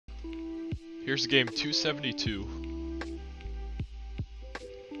Here's game 272.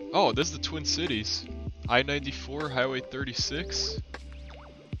 Oh, this is the Twin Cities. I-94, Highway 36.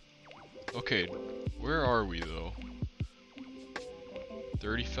 Okay, where are we though?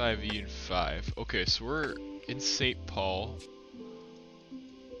 35E and 5. Okay, so we're in St. Paul.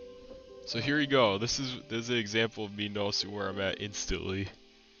 So here you go. This is an example of me noticing where I'm at instantly.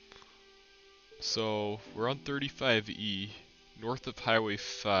 So we're on 35E, north of Highway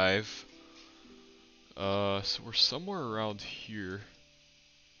 5. So we're somewhere around here.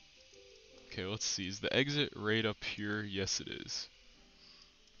 Okay, let's see. Is the exit right up here? Yes, it is.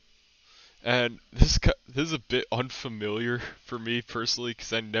 And this is a bit unfamiliar for me personally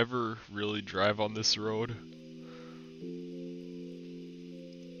because I never really drive on this road.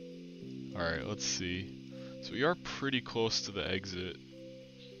 Alright, let's see. So we are pretty close to the exit.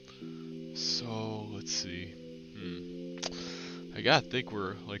 So, let's see. I gotta think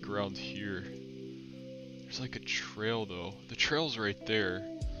we're like around here. There's like a trail though. The trail's right there.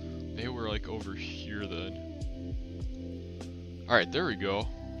 Maybe we're like over here then. Alright, there we go.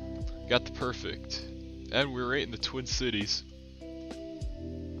 Got the perfect. And we're right in the Twin Cities.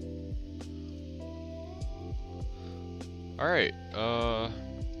 Alright,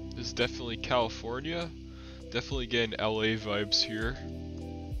 this is definitely California. Definitely getting LA vibes here.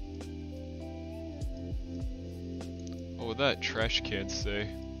 What would that trash can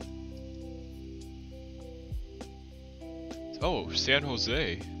say? Oh, San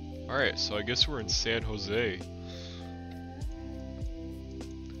Jose. Alright, so I guess we're in San Jose.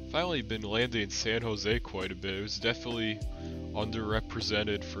 Finally been landing in San Jose quite a bit. It was definitely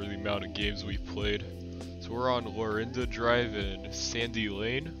underrepresented for the amount of games we played. So we're on Lorinda Drive and Sandy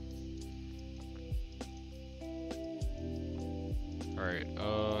Lane. Alright,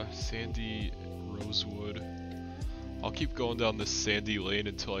 Sandy, Rosewood. I'll keep going down this Sandy Lane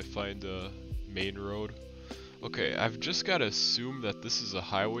until I find a main road. Okay, I've just gotta assume that this is a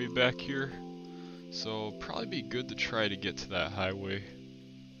highway back here. So probably be good to try to get to that highway.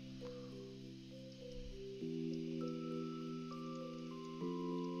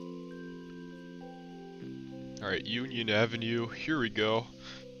 Alright, Union Avenue, here we go.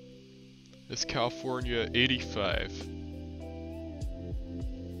 It's California 85.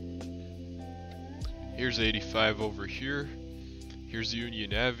 Here's 85 over here. Here's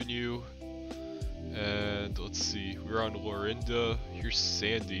Union Avenue. And let's see, we're on Lorinda. Here's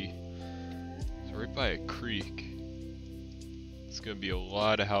Sandy. It's right by a creek. It's gonna be a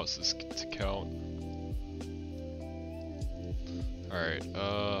lot of houses to count. Alright,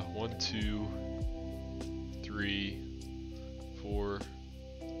 1, 2, 3, 4,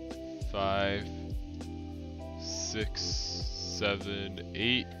 5, 6, 7,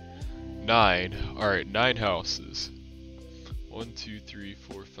 8, 9. Alright, 9 houses. 1, 2, 3,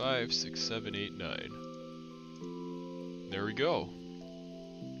 4, 5, 6, 7, 8, 9. There we go.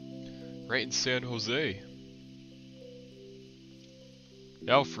 Right in San Jose.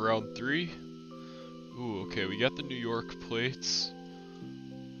 Now for round 3. Ooh, okay, we got the New York plates.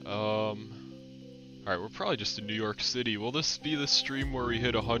 Alright, we're probably just in New York City. Will this be the stream where we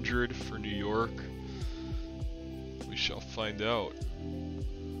hit 100 for New York? We shall find out.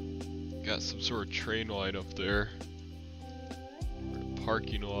 Got some sort of train line up there.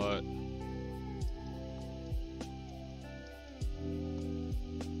 Parking lot.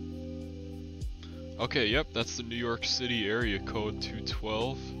 Okay, yep, that's the New York City area code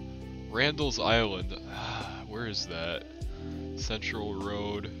 212. Randall's Island. Where is that? Central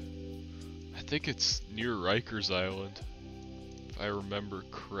Road. I think it's near Rikers Island, if I remember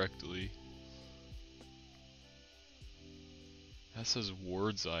correctly. That says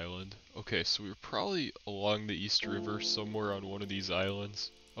Ward's Island. Okay, so we're probably along the East River, somewhere on one of these islands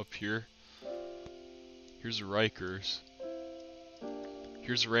up here. Here's Rikers.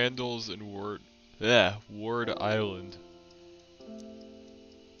 Here's Randall's and Ward. Yeah, Ward Island.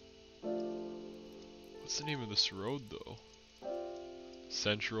 What's the name of this road though?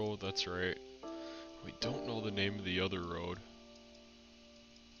 Central, that's right. We don't know the name of the other road.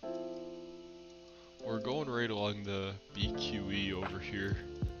 We're going right along the BQE over here.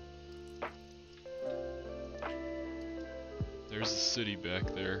 There's the city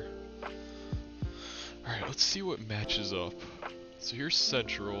back there. Alright, let's see what matches up. So here's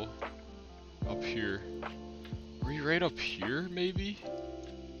Central. Up here. Were we right up here, maybe?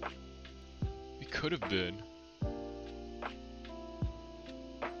 We could have been.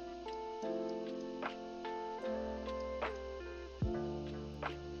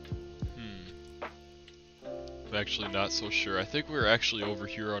 I'm actually not so sure. I think we're actually over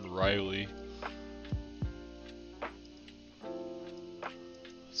here on Riley.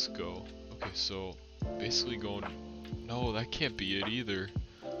 Let's go. Okay, so basically going... No, that can't be it either.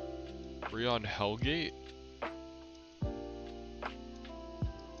 Were you on Hellgate?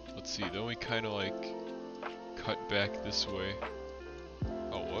 Let's see, then we kind of like cut back this way.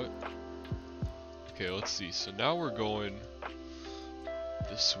 Oh, what? Okay, let's see. So now we're going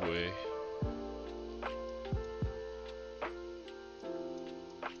this way.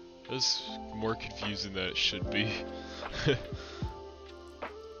 This is more confusing than it should be.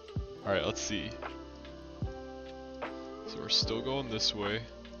 Alright, let's see. So we're still going this way.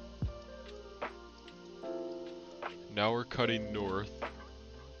 Now we're cutting north.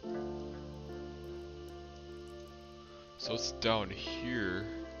 So it's down here.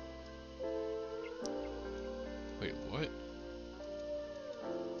 Wait, what?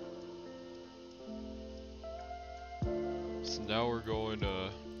 So now we're going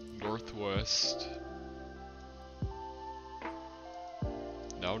northwest.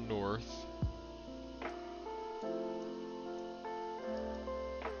 Now north.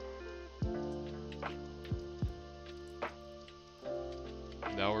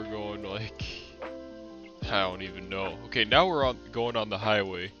 Now we're going like... I don't even know. Okay, now we're going on the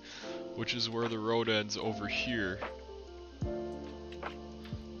highway, which is where the road ends over here.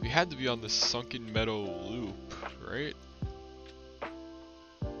 We had to be on the Sunken Meadow Loop, right?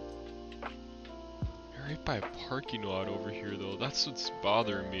 Right by a parking lot over here though. That's what's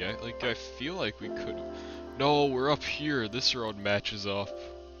bothering me. I feel like we could... No, we're up here. This road matches up.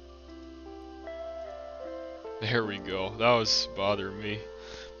 There we go. That was bothering me.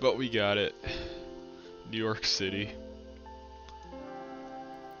 But we got it. New York City.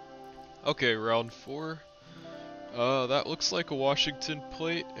 Okay, round 4. That looks like a Washington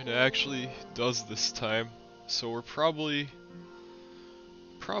plate, and it actually does this time. So we're probably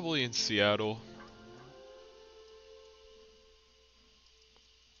in Seattle.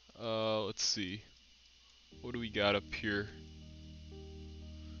 Let's see. What do we got up here?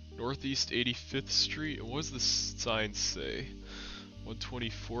 Northeast 85th Street. What does the sign say?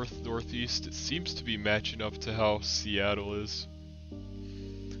 124th Northeast. It seems to be matching up to how Seattle is.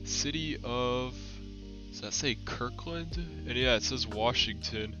 City of... Does that say Kirkland? And yeah, it says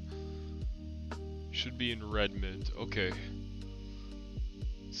Washington. Should be in Redmond. Okay.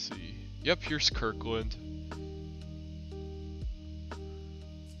 Let's see. Yep, here's Kirkland.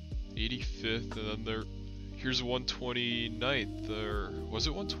 85th, and then here's 129th, or was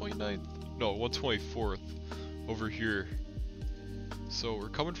it 129th? No, 124th over here. So we're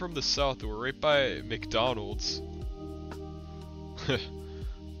coming from the south, and we're right by McDonald's.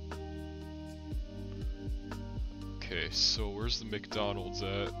 Okay, so where's the McDonald's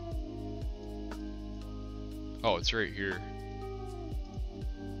at? Oh, it's right here.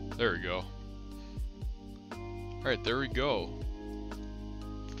 There we go. Alright, there we go.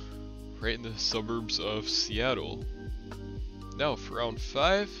 Right in the suburbs of Seattle. Now for round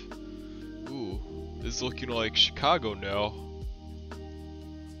 5. Ooh, this is looking like Chicago now.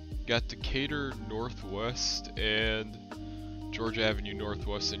 Got Decatur Northwest and Georgia Avenue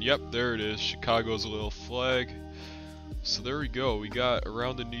Northwest. And yep, there it is. Chicago's little flag. So there we go. We got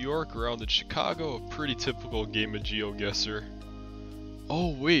around in New York, around in Chicago. A pretty typical game of Geoguessr.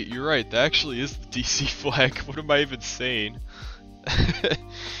 Oh wait, you're right. That actually is the DC flag. What am I even saying?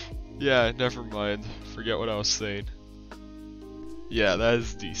 Yeah, never mind. Forget what I was saying. Yeah, that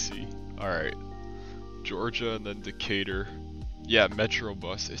is DC. Alright. Georgia and then Decatur. Yeah, Metro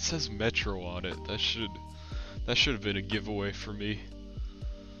bus. It says Metro on it. That should have been a giveaway for me.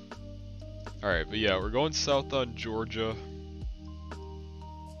 Alright, but yeah, we're going south on Georgia.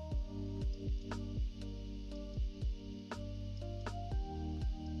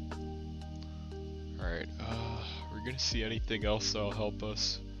 Alright, we're gonna see anything else that'll help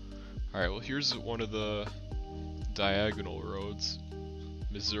us. Alright, well here's one of the diagonal roads.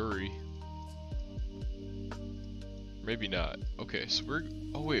 Missouri. Maybe not. Okay, so we're...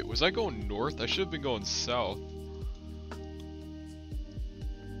 Oh wait, was I going north? I should have been going south.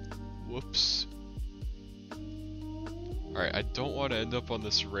 Whoops. Alright, I don't want to end up on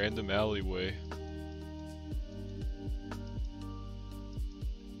this random alleyway.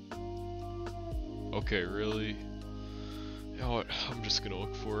 Okay, really? You know what? I'm just gonna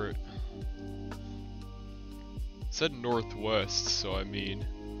look for it. It said northwest, so I mean,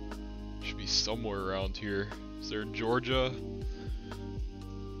 should be somewhere around here. Is there Georgia?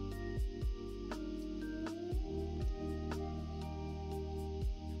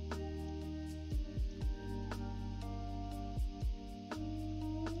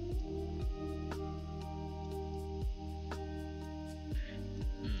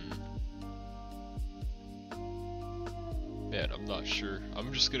 Man, I'm not sure.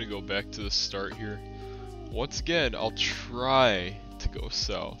 I'm just gonna go back to the start here. Once again, I'll try to go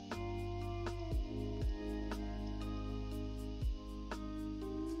south.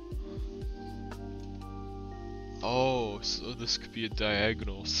 Oh, so this could be a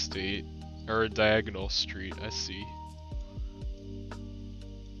diagonal state, or a diagonal street, I see.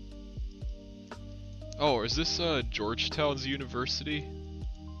 Oh, is this Georgetown's University?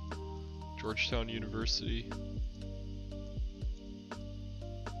 Georgetown University.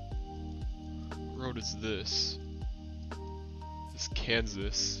 What road is this? This is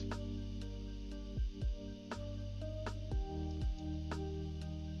Kansas.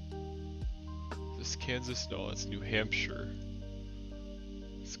 Is this Kansas? No, that's New Hampshire.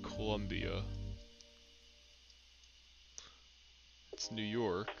 It's Columbia. It's New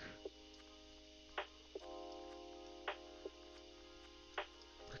York.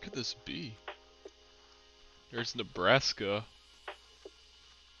 Where could this be? There's Nebraska.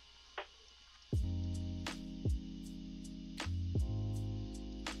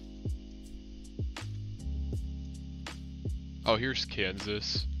 Oh, here's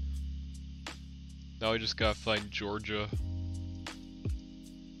Kansas. Now we just gotta find Georgia.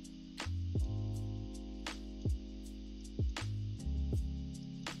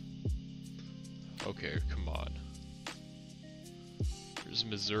 Okay, come on. Here's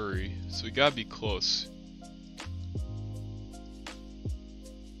Missouri, so we gotta be close.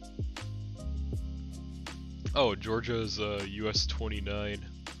 Oh, Georgia is US 29.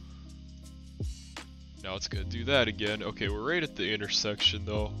 Now it's gonna do that again. Okay, we're right at the intersection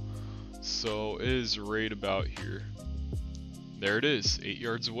though. So it is right about here. There it is, 8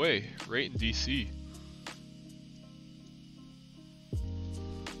 yards away, right in DC.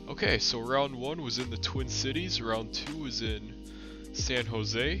 Okay, so round 1 was in the Twin Cities, round 2 was in San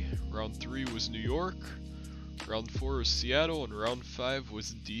Jose, round 3 was New York, round 4 was Seattle, and round 5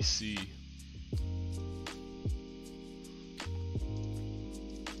 was DC.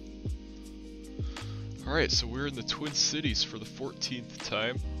 Alright, so we're in the Twin Cities for the 14th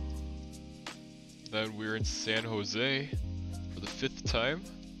time. Then we're in San Jose for the 5th time.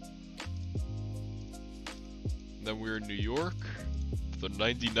 And then we're in New York for the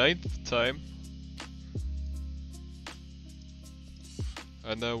 99th time.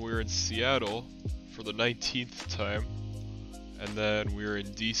 And then we're in Seattle for the 19th time. And then we're in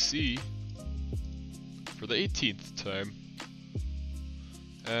DC for the 18th time.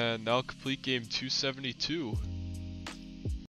 And now complete game 272.